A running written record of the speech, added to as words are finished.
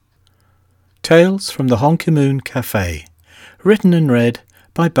Tales from the Honky Moon Cafe, written and read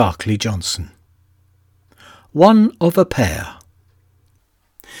by Barclay Johnson. One of a Pair.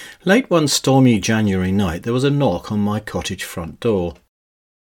 Late one stormy January night there was a knock on my cottage front door.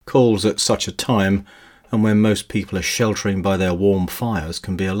 Calls at such a time, and when most people are sheltering by their warm fires,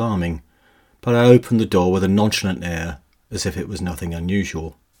 can be alarming, but I opened the door with a nonchalant air, as if it was nothing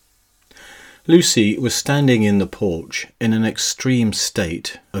unusual. Lucy was standing in the porch in an extreme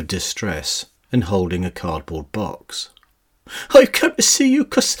state of distress and holding a cardboard box. "I've come to see you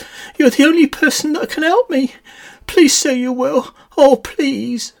 'cause you're the only person that can help me. Please say you will. Oh,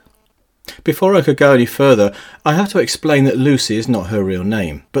 please." Before I could go any further, I have to explain that Lucy is not her real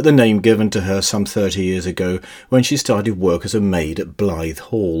name, but the name given to her some 30 years ago when she started work as a maid at Blythe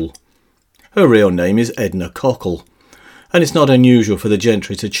Hall. Her real name is Edna Cockle, and it's not unusual for the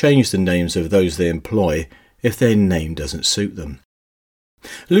gentry to change the names of those they employ if their name doesn't suit them.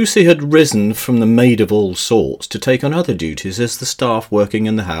 Lucy had risen from the maid of all sorts to take on other duties as the staff working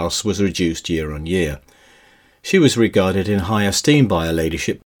in the house was reduced year on year. She was regarded in high esteem by her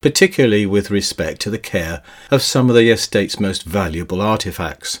ladyship, particularly with respect to the care of some of the estate's most valuable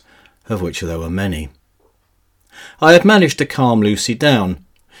artefacts, of which there were many. I had managed to calm Lucy down.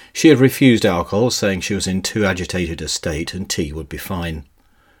 She had refused alcohol, saying she was in too agitated a state and tea would be fine.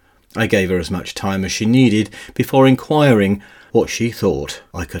 I gave her as much time as she needed before inquiring what she thought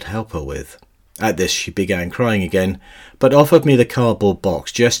I could help her with. At this she began crying again, but offered me the cardboard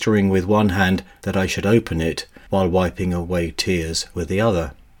box, gesturing with one hand that I should open it while wiping away tears with the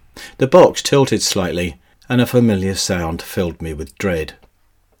other. The box tilted slightly, and a familiar sound filled me with dread.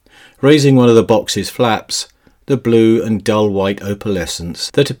 Raising one of the box's flaps, the blue and dull white opalescence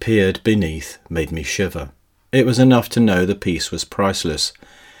that appeared beneath made me shiver. It was enough to know the piece was priceless,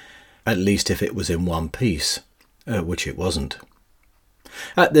 at least if it was in one piece, which it wasn't.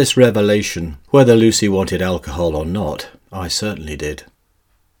 At this revelation, whether Lucy wanted alcohol or not, I certainly did.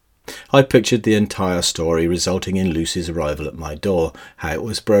 I pictured the entire story resulting in Lucy's arrival at my door. How it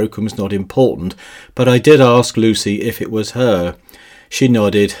was broken was not important, but I did ask Lucy if it was her. She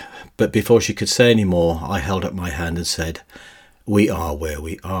nodded, but before she could say any more, I held up my hand and said, "We are where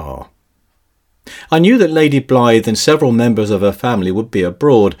we are." I knew that Lady Blythe and several members of her family would be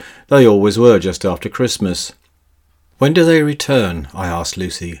abroad. They always were just after Christmas. "When do they return?" I asked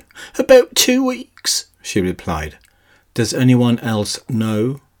Lucy. "About 2 weeks," she replied. "Does anyone else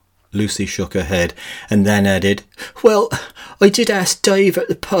know?" Lucy shook her head and then added, "Well, I did ask Dave at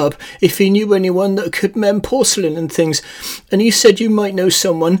the pub if he knew anyone that could mend porcelain and things, and he said you might know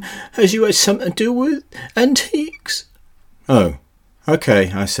someone as you had something to do with antiques." "Oh,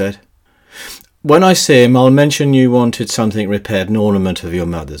 OK," I said. "When I see him, I'll mention you wanted something repaired, an ornament of your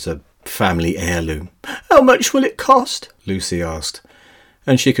mother's, a family heirloom." "How much will it cost?" Lucy asked,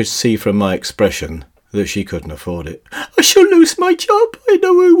 and she could see from my expression that she couldn't afford it. "I shall lose my job, I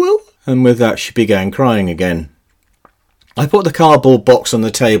know I will." And with that she began crying again. I put the cardboard box on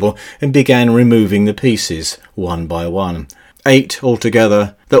the table and began removing the pieces, one by one. 8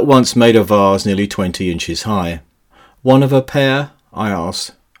 altogether, that once made a vase nearly 20 inches high. "One of a pair?" I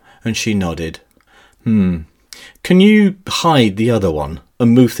asked, and she nodded. Can you hide the other one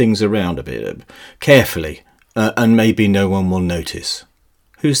and move things around a bit, carefully, and maybe no one will notice?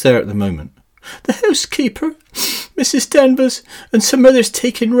 Who's there at the moment?" "The housekeeper, Mrs. Danvers, and some others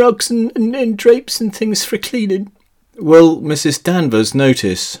taking rugs and drapes and things for cleaning." "Will Mrs. Danvers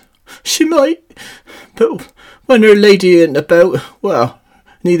notice?" "She might, but when her lady ain't about, well,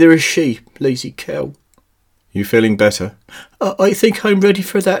 neither is she, lazy cow." "You feeling better?" I think I'm ready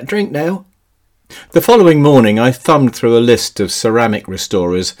for that drink now." The following morning I thumbed through a list of ceramic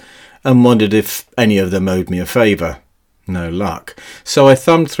restorers and wondered if any of them owed me a favour. No luck. So I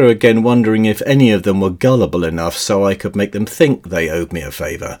thumbed through again, wondering if any of them were gullible enough so I could make them think they owed me a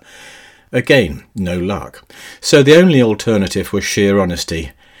favour. Again, no luck. So the only alternative was sheer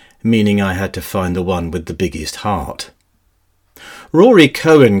honesty, meaning I had to find the one with the biggest heart. Rory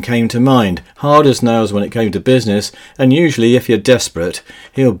Cohen came to mind, hard as nails when it came to business, and usually if you're desperate,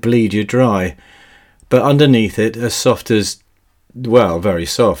 he'll bleed you dry. But underneath it, as soft as, well, very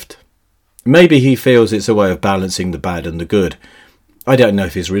soft. Maybe he feels it's a way of balancing the bad and the good. I don't know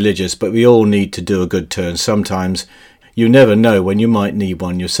if he's religious, but we all need to do a good turn sometimes. You never know when you might need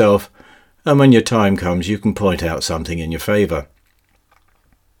one yourself, and when your time comes you can point out something in your favour.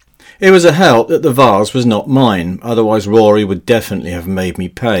 It was a help that the vase was not mine, otherwise Rory would definitely have made me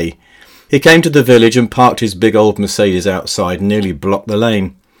pay. He came to the village and parked his big old Mercedes outside and nearly blocked the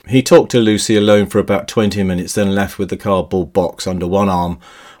lane. He talked to Lucy alone for about 20 minutes, then left with the cardboard box under one arm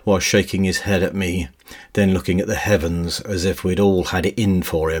while shaking his head at me, then looking at the heavens as if we'd all had it in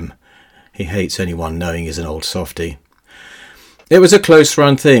for him. He hates anyone knowing he's an old softy. It was a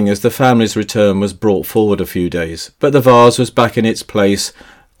close-run thing, as the family's return was brought forward a few days, but the vase was back in its place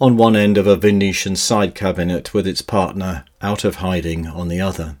on one end of a Venetian side cabinet, with its partner out of hiding on the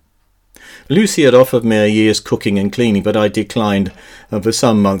other. Lucy had offered me a year's cooking and cleaning, but I declined, and for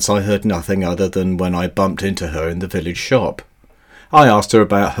some months I heard nothing other than when I bumped into her in the village shop. I asked her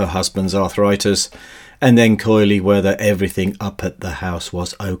about her husband's arthritis, and then coyly whether everything up at the house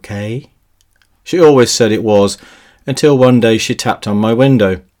was okay. She always said it was, until one day she tapped on my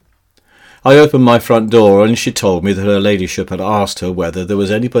window. I opened my front door, and she told me that her ladyship had asked her whether there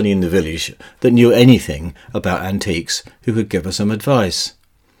was anybody in the village that knew anything about antiques who could give her some advice.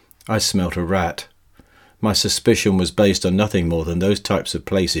 I smelt a rat. My suspicion was based on nothing more than those types of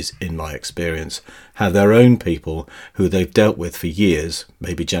places, in my experience, have their own people who they've dealt with for years,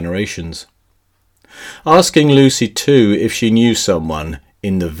 maybe generations. Asking Lucy, too, if she knew someone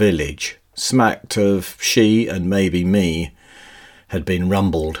in the village smacked of she and maybe me had been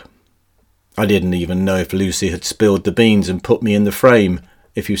rumbled. I didn't even know if Lucy had spilled the beans and put me in the frame,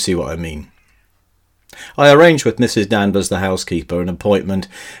 if you see what I mean. I arranged with Mrs. Danvers, the housekeeper, an appointment,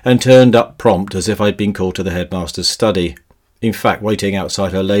 and turned up prompt as if I'd been called to the headmaster's study. In fact, waiting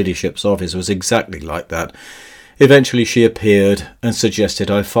outside her ladyship's office was exactly like that. Eventually she appeared and suggested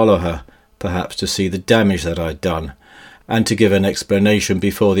I follow her, perhaps to see the damage that I'd done, and to give an explanation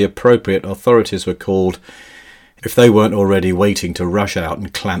before the appropriate authorities were called, if they weren't already waiting to rush out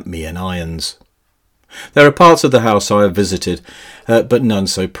and clamp me in irons. There are parts of the house I have visited, but none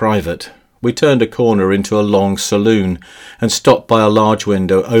so private. We turned a corner into a long saloon, and stopped by a large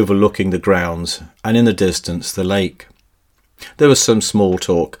window overlooking the grounds, and in the distance the lake. There was some small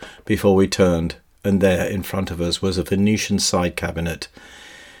talk before we turned, and there in front of us was a Venetian side cabinet,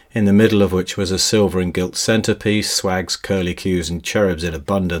 in the middle of which was a silver and gilt centrepiece, swags, curlicues, and cherubs in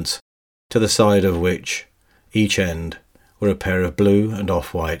abundance, to the side of which, each end, were a pair of blue and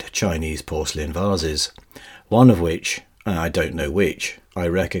off-white Chinese porcelain vases, one of which, and I don't know which, I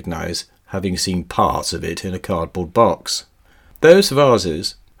recognise, having seen parts of it in a cardboard box. Those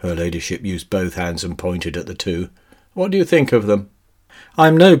vases, her ladyship used both hands and pointed at the two. What do you think of them?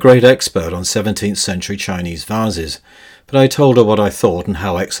 I'm no great expert on 17th century Chinese vases, but I told her what I thought and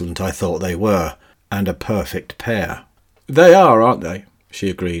how excellent I thought they were, and a perfect pair. They are, aren't they? She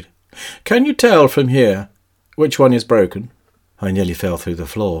agreed. Can you tell from here which one is broken? I nearly fell through the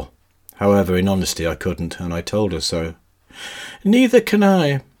floor. However, in honesty I couldn't, and I told her so. Neither can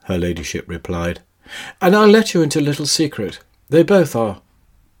I, her ladyship replied, and I'll let you into a little secret. They both are.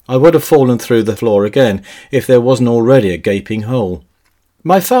 I would have fallen through the floor again if there wasn't already a gaping hole.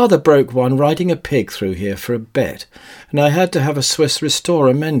 My father broke one riding a pig through here for a bet, and I had to have a Swiss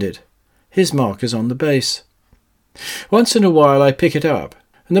restorer mend it. His mark is on the base. Once in a while I pick it up,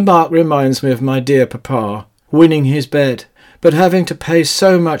 and the mark reminds me of my dear papa, winning his bet, but having to pay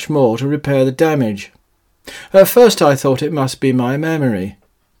so much more to repair the damage. At first I thought it must be my memory,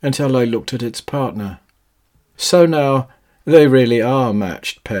 until I looked at its partner. So now they really are a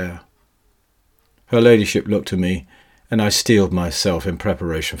matched pair. Her ladyship looked at me, and I steeled myself in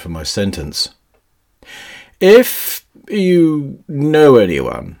preparation for my sentence. If you know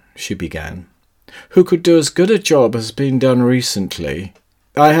anyone, she began, who could do as good a job as has been done recently,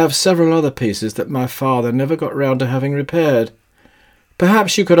 I have several other pieces that my father never got round to having repaired.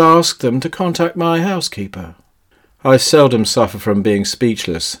 Perhaps you could ask them to contact my housekeeper. I seldom suffer from being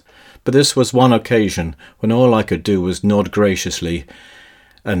speechless, but this was one occasion when all I could do was nod graciously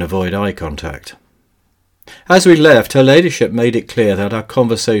and avoid eye contact. As we left, her ladyship made it clear that our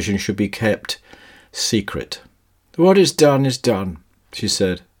conversation should be kept secret. What is done, she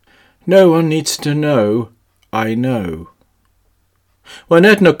said. No one needs to know. I know. When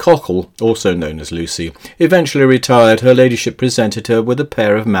Edna Cockle, also known as Lucy, eventually retired, her ladyship presented her with a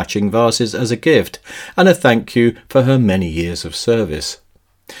pair of matching vases as a gift, and a thank you for her many years of service.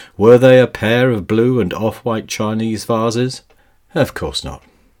 Were they a pair of blue and off-white Chinese vases? Of course not.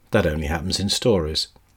 That only happens in stories.